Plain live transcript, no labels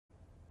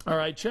All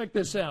right, check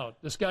this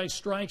out. This guy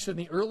strikes in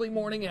the early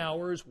morning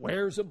hours,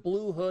 wears a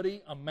blue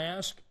hoodie, a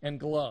mask, and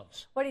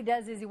gloves. What he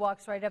does is he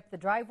walks right up the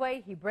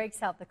driveway, he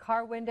breaks out the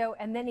car window,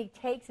 and then he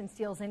takes and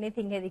steals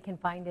anything that he can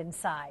find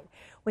inside.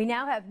 We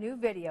now have new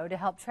video to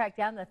help track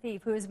down the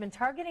thief who has been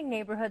targeting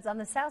neighborhoods on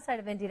the south side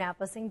of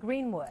Indianapolis and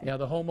Greenwood. Yeah,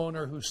 the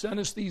homeowner who sent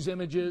us these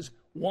images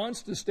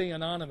wants to stay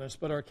anonymous,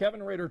 but our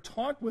Kevin Rader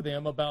talked with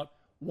him about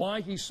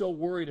why he's so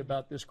worried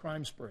about this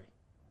crime spree.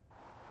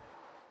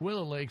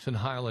 Willow Lakes and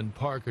Highland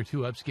Park are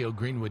two upscale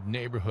Greenwood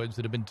neighborhoods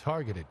that have been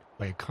targeted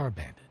by a car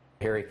bandit.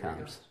 Here he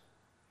comes.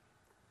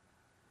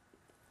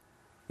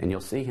 And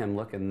you'll see him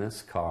look in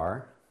this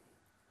car,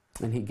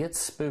 and he gets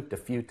spooked a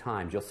few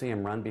times. You'll see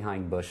him run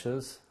behind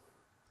bushes.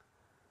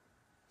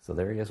 So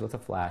there he is with a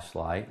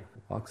flashlight,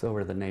 walks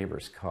over to the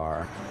neighbor's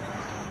car.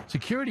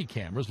 Security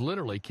cameras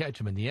literally catch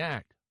him in the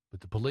act,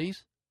 but the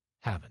police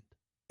haven't.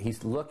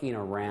 He's looking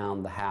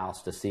around the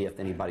house to see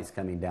if anybody's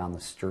coming down the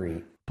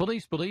street.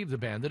 Police believe the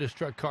bandit has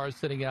struck cars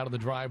sitting out in the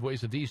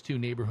driveways of these two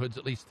neighborhoods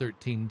at least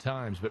 13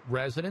 times, but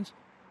residents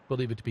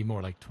believe it to be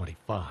more like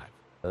 25.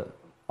 The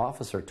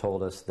officer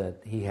told us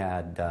that he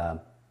had,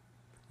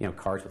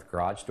 cars with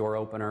garage door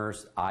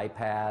openers,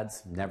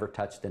 iPads, never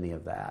touched any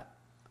of that.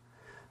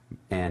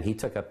 And he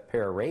took a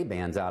pair of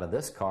Ray-Bans out of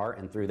this car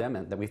and threw them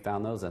in, that we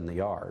found those in the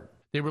yard.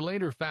 They were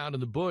later found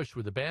in the bush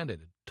where the bandit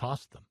had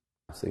tossed them.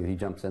 So he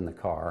jumps in the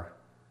car.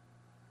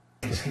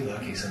 Is he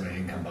lucky somebody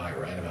didn't come by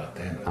right about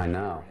then? I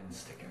know.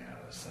 Sticking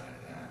out of the side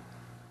of that.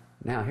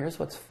 Now, here's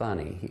what's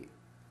funny.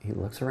 He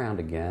looks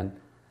around again,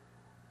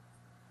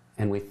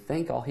 and we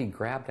think all he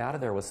grabbed out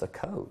of there was a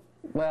coat.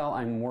 Well,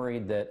 I'm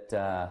worried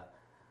that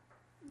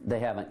they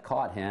haven't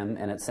caught him,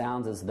 and it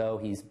sounds as though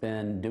he's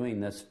been doing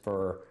this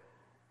for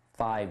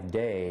 5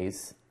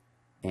 days,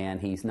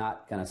 and he's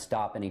not going to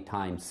stop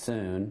anytime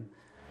soon.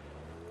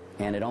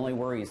 And it only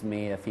worries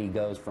me if he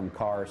goes from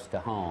cars to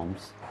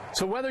homes.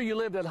 So whether you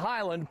lived at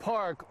Highland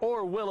Park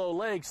or Willow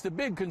Lakes, the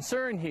big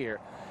concern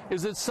here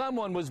is that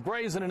someone was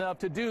brazen enough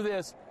to do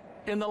this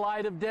in the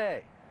light of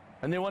day.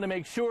 And they want to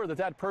make sure that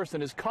that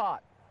person is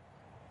caught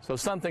so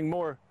something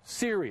more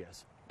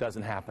serious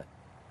doesn't happen.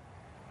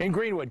 In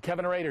Greenwood,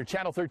 Kevin Rader,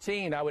 Channel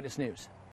 13 Eyewitness News.